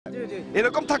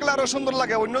এরকম থাকলে আরো সুন্দর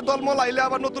লাগে। অন্য দলমল আইলে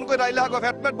আবার নতুন করে আইলে আগে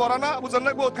ফ্যাট প্যাট ভরা না বুঝলেন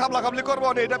না, বহুত খাবলা খাবলি করবো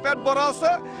না। এটা পেট ভরা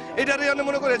আছে, এটারই আমি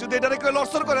মনে করি যদি এটারে কেউ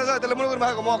লড়সর করে যায় তাহলে মনে করি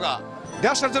মগা।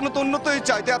 দেশের জন্য তো উন্নতই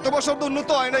চাই, এত বছর তো উন্নত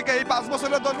হয় নাই। এই 5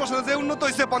 বছরে 10 বছরে যে উন্নত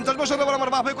হয়েছে 50 বছরে আবার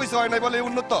আমার বাপে কইছে হয় নাই বলে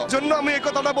উন্নত জন্য আমি এই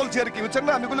কথাটা বলছি আর কি, বুঝছেন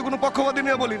না? আমি কোনো পক্ষপাতী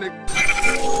নিয়ে বলি নাই।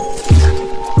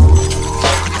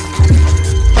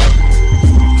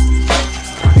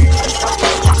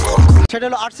 সেটা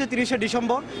হলো 8 থেকে 30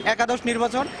 ডিসেম্বর একাদশ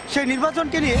নির্বাচন। সেই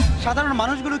নির্বাচনকে নিয়ে সাধারণ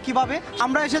মানুষগুলো কিভাবে,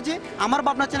 আমরা এসেছি আমার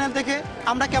ভাবনা চ্যানেল থেকে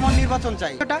আমরা কেমন নির্বাচন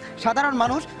চাই। এটা সাধারণ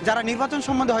মানুষ যারা নির্বাচন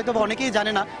সম্বন্ধে হয়তো অনেকেই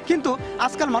জানে না, কিন্তু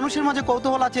আজকাল মানুষের মাঝে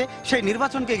কৌতূহল আছে সেই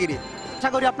নির্বাচনকে ঘিরে। আশা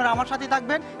করি আপনারা আমার সাথে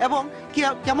থাকবেন এবং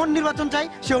কেমন নির্বাচন চাই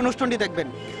সেই অনুষ্ঠানটি দেখবেন।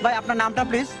 ভাই আপনার নামটা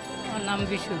প্লিজ। আমার নাম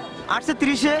বিশু। 8 থেকে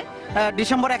 30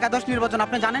 ডিসেম্বর একাদশ নির্বাচন,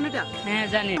 আপনি জানেন এটা? হ্যাঁ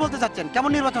জানি। বলতে চাচ্ছেন কেমন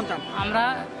নির্বাচন চান? আমরা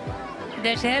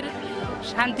দেশের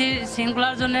শান্তি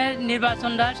শৃঙ্খলার জন্য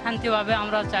নির্বাচনটা শান্তিভাবে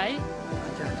আমরা চাই।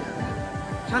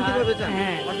 শান্তিভাবে চান?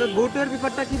 হ্যাঁ। অর্থাৎ ভোটের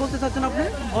ব্যাপারটা কি বলতে চাচ্ছেন আপনি?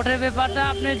 ভোটের ব্যাপারটা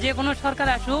আপনি যে কোনো সরকার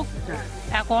আসুক,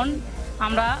 এখন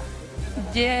আমরা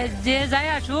যে যাই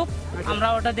আসুক আমরা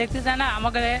ওটা দেখতে চাই না।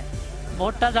 আমাকে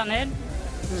ভোটটা জানেন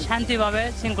শান্তিভাবে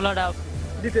শৃঙ্খলাটা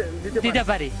দিতে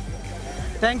পারি।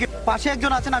 Thank you. পাশে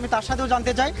একজন আছেন, আমি তার সাথেও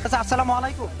জানতে চাই। আচ্ছা, আসসালামু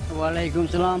আলাইকুম। ওয়ালাইকুম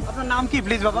সালাম। আপনার নাম কি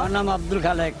প্লিজ বাবা? আমার নাম আব্দুল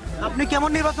খালেক। আপনি কেমন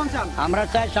নির্বাচন চান? আমরা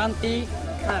চাই শান্তি,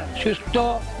 হ্যাঁ। সুস্থ,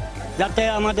 যাতে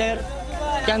আমাদের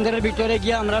কেন্দ্রের ভিতরে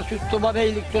গিয়ে আমরা সুস্থভাবে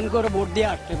ইলেকশন করে ভোট দিয়ে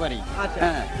আসতে পারি। আচ্ছা।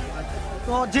 হ্যাঁ,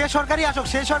 তো যে সরকারই আসুক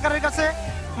সেই সরকারের কাছে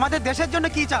আমাদের দেশের জন্য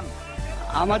কি চান?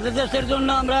 আমাদের দেশের জন্য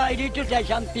আমরা এটাই তো চাই,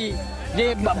 শান্তি, যে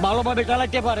ভালোভাবে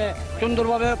চালাতে পারে,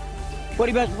 সুন্দরভাবে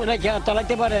পরিবেশ রেখা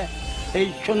চালাতে পারে, এই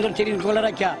সুন্দর শৃঙ্খলা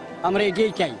রাখা আমরা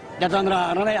এটাই চাই, যাতে আমরা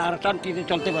আর শান্তিতে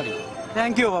চলতে পারি।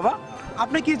 থ্যাংক ইউ বাবা।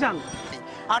 আপনি কি চান?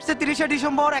 8 থেকে 30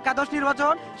 ডিসেম্বর একাদশ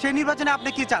নির্বাচন, সেই নির্বাচনে আপনি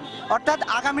কি চান? অর্থাৎ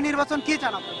আগামী নির্বাচন কি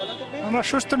চান আপনি? আমরা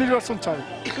সুস্থ নির্বাচন চাই।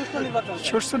 সুষ্ঠু নির্বাচন।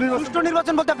 সুস্থ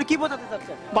নির্বাচন বলতে আপনি কি বোঝাতে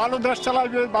চাচ্ছেন? ভালো দেশ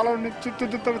চালাবে, ভালো নেতৃত্ব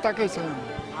দিতে হবে, তাকেই চাই।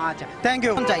 আচ্ছা, থ্যাংক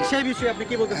ইউ। চাই সেই বিষয়ে আপনি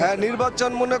কি বলতে হ্যাঁ, চাচ্ছেন?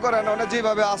 নির্বাচন মনে করেন অনেক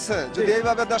যেভাবে আছে, যদি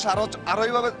এইভাবে দেশ আরো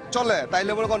এইভাবে চলে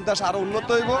তাইলে মনে করেন দেশ আরো উন্নত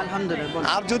হইব। আলহামদুলিল্লাহ।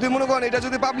 আর যদি মনে করেন এটা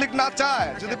যদি পাবলিক না চায়,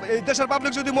 যদি এই দেশের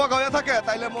পাবলিক যদি মগা হয়ে থাকে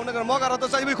তাইলে মনে করেন মগারা তো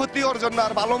চাইবে ক্ষতি ওর জন্য।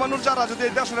 আর ভালো মানুষ যারা যদি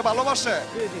এই দেশে ভালোবাসে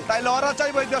তাইলে ওরা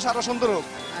চাইবে এই দেশ আরো সুন্দর হোক।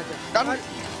 কারণ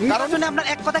নির্বাচনে আপনার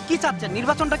এক কথা কি চাচ্ছেন?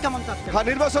 নির্বাচনটা কেমন চাচ্ছেন? হ্যাঁ,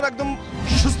 নির্বাচন একদম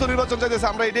সুস্থ নির্বাচন চাইতেছে,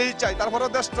 আমরা এটাই চাই। তারপরে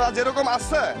দেশটা যেরকম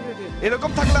আছে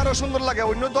এরকম থাকলে আরো সুন্দর লাগে।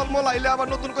 অন্য দলমল আইলে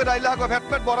আবার নতুন করে আইলে আগে ফ্যাট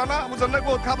প্যাট ভরা না বুঝলেন না,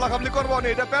 বহুত খাবলা খাবলি করবো না।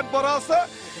 এটা পেট ভরা আছে,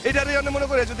 এটারই আমি মনে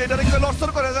করি যদি এটারে কেউ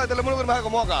লড়সর করে যায় তাহলে মনে করি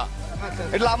মগা।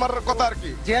 এটা আমার কথা আর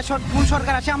কি। যে কোন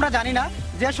সরকার আসে আমরা জানি না,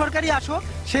 যে সরকারই আসুক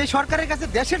সেই সরকারের কাছে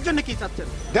দেশের জন্য কি চাচ্ছেন?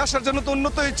 দেশের জন্য তো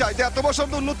উন্নতই চাই, এত বছর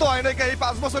তো উন্নত হয় নাই। এই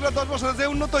 5 বছরে 10 বছরে যে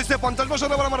উন্নত হয়েছে 50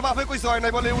 বছরে আবার আমার বাপে কইছে হয়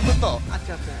নাই বলে উন্নত।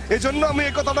 আচ্ছা আচ্ছা, এই জন্য আমি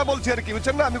এই কথাটা বলছি আর কি,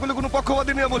 বুঝছেন না? আমি কোনো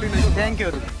পক্ষপাতী নিয়ে বলি নাই। থ্যাংক ইউ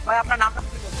ভাই। আপনার নামটা?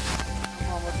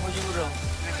 মোহাম্মদ মুজিবুর রহমান।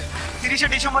 30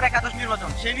 ডিসেম্বর একাদশ নির্বাচন,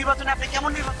 সেই নির্বাচনে আপনি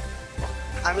কেমন নির্বাচন?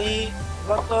 আমি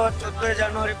গত 14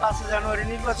 জানুয়ারি 5 জানুয়ারি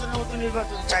নির্বাচনের মতো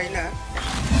নির্বাচন চাই না।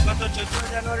 গত 14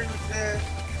 জানুয়ারির ভিতরে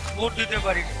ভোট দিতে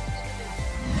পারি,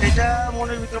 এটা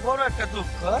মনের ভিতরে বড় একটা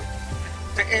দুঃখ।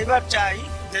 তো এইবার চাই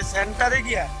যে সেন্টারে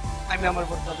গিয়া আমি আমার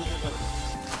ভোটটা দিতে পারি।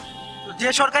 যে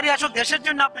সরকারই আসুক দেশের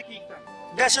জন্য আপনি কি চান?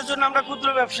 দেশের জন্য আমরা ক্ষুদ্র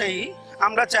ব্যবসায়ী,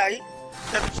 আমরা চাই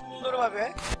যাতে সুন্দরভাবে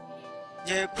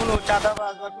যে কোনো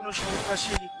চাঁদাবাজ বা কোনো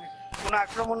সন্ত্রাসী কোনো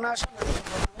আক্রমণ না আসে,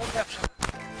 ব্যবসা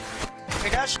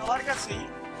এটা সবার কাছেই,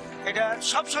 এটা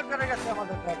সব সরকারের কাছে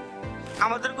আমাদের দাবি।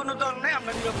 আমাদের কোনো দল নেই,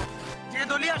 আমরা নিরাপদ যে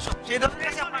দলই আসুক সেই দলের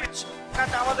কাছে আপনার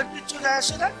আমাদের কিচ্ছু যায়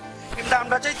আসে না, কিন্তু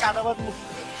আমরা চাই চাঁদাবাদ মুক্ত,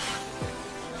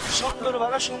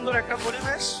 সুন্দরভাবে সুন্দর একটা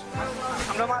পরিবেশ।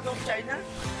 আমরা মাদক চাই না,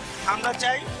 আমরা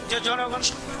চাই যে জনগণ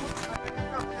সুন্দর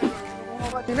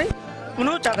নেই,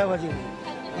 কোনো চাঁদাবাজি নেই।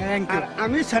 আর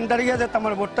আমি সেন্টারে গিয়ে যাতে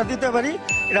আমার ভোটটা দিতে পারি,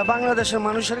 এটা বাংলাদেশের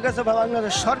মানুষের কাছে বা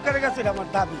বাংলাদেশ সরকারের কাছে এটা আমার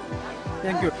দাবি।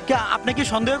 Thank you. আপনি কি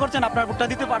সন্দেহ করছেন আপনার ভোটটা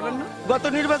দিতে পারবেন না? গত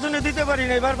নির্বাচনে দিতে পারি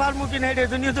না, এবার পারবো কিনা এটা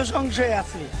জন্য তো সংশয়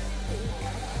আছে।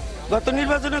 গত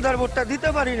নির্বাচনে তার ভোটটা দিতে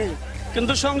পারি নাই,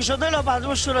 কিন্তু সংসদে 5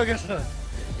 বছর হয়ে গেছে,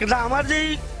 কিন্তু আমার যেই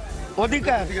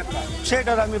অধিকার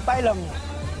সেটা আমি পাইলাম না।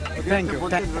 Thank you.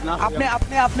 আপনি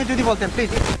আপনি আপনি যদি বলতেন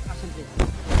প্লিজ,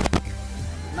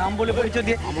 নাম বলে পরিচয়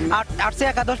দিয়ে। 8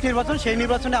 একাদশ নির্বাচন, সেই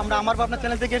নির্বাচনে আমরা আমার ভাবনা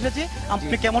চ্যানেল থেকে এসেছি।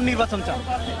 আপনি কেমন নির্বাচন চান?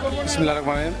 বিসমিল্লাহির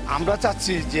রহমানির রহিম। আমরা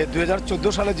চাচ্ছি যে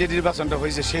 2014 সালে যে নির্বাচনটা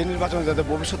হয়েছে সেই নির্বাচন যাতে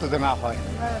ভবিষ্যতে না হয়।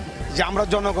 যে আমরা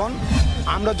জনগণ,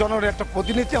 আমরা জনগণের একটা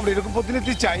প্রতিনিধি, আমরা এরকম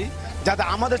প্রতিনিধি চাই যাতে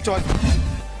আমাদের চয়েস,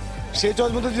 সেই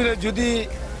চয়েস মতো যদি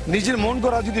নিজের মন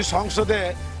করা যদি সংসদে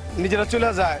নিজেরা চলে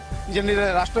যায়, নিজেরা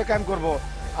রাষ্ট্র কায়েম করব,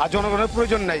 আর জনগণের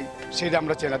প্রয়োজন নেই, সেটা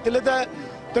আমরা চাই না।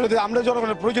 তাহলে আমরা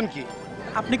জনগণের প্রয়োজন কি?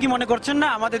 আপনি কি মনে করছেন না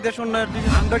আমাদের দেশ উন্নয়নের দিকে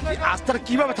আমরা কি আস্থার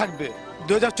কিভাবে থাকবে?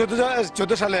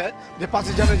 2014 সালে যে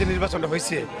 5 জানুয়ারি যে নির্বাচনটা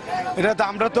হয়েছে, এটা তো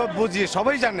আমরা তো বুঝি,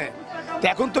 সবাই জানে। তো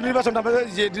এখন তো নির্বাচনটা আমাদের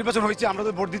যে নির্বাচন হয়েছে আমরা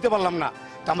তো ভোট দিতে পারলাম না,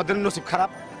 তো আমাদের নসিব খারাপ,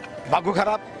 ভাগ্য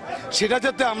খারাপ। সেটা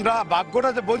যাতে আমরা ভাগ্যটা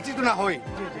যে বঞ্চিত না হই,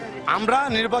 আমরা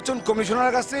নির্বাচন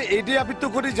কমিশনারের কাছে এইটাই আবৃত্তি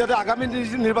করি যাতে আগামী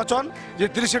নির্বাচন যে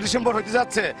 30শে ডিসেম্বর হতে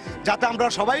যাচ্ছে, যাতে আমরা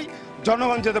সবাই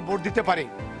জনগণ যাতে ভোট দিতে পারি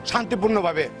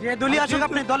শান্তিপূর্ণভাবে। যে দলই আসুক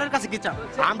আপনি দলের কাছে কি চান?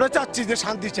 আমরা চাচ্ছি যে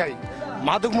শান্তি চাই,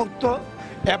 মাদক মুক্ত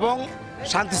এবং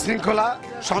শান্তি শৃঙ্খলা,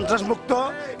 সন্ত্রাস মুক্ত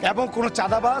এবং কোনো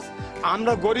চাঁদাবাজ।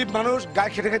 আমরা গরিব মানুষ,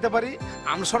 গায়ে খেটে খেতে পারি।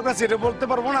 আমরা সরকার এটা বলতে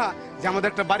পারবো না যে আমাদের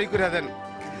একটা বাড়ি করে দেন,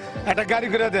 একটা গাড়ি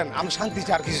করে দেন। আমরা শান্তি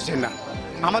চাই, আর কিছু চাই না।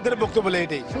 আমাদের বক্তব্য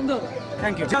এটাই।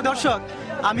 Thank you. দর্শক,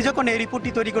 আমি যখন এই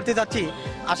রিপোর্টটি তৈরি করতে যাচ্ছি,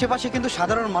 আশেপাশে কিন্তু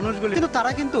সাধারণ মানুষগুলি কিন্তু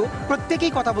তারা কিন্তু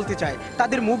প্রত্যেকেই কথা বলতে চায়,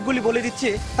 তাদের মুখগুলি বলে দিচ্ছে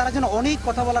তারা যেন অনেক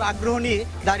কথা বলার আগ্রহ নিয়ে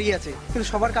দাঁড়িয়ে আছে, কিন্তু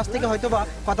সবার কাছ থেকে হয়তোবা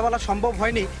কথা বলা সম্ভব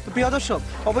হয়নি। তো প্রিয় দর্শক,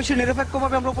 অবশ্যই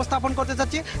নিরপেক্ষভাবে আমরা উপস্থাপন করতে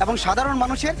যাচ্ছি এবং সাধারণ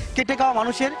মানুষের, কেটে খাওয়া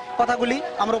মানুষের কথাগুলি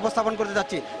আমরা উপস্থাপন করতে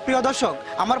যাচ্ছি। প্রিয় দর্শক,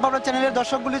 আমার বাবা চ্যানেলের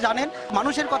দর্শকগুলি জানেন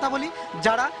মানুষের কথা বলি,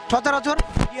 যারা সচরাচর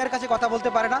মিডিয়ার কাছে কথা বলতে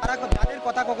পারে না, তারা তাদের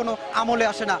কথা কখনো আমলে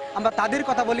আসে না। আমরা তাদের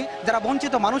কথা বলি, যারা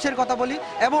বঞ্চিত মানুষের কথা বলি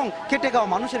এবং খেটে খাওয়া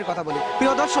মানুষের কথা বলি।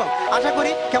 প্রিয় দর্শক, আশা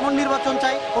করি কেমন নির্বাচন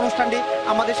চাই অনুষ্ঠানটি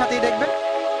আমাদের সাথেই দেখবেন।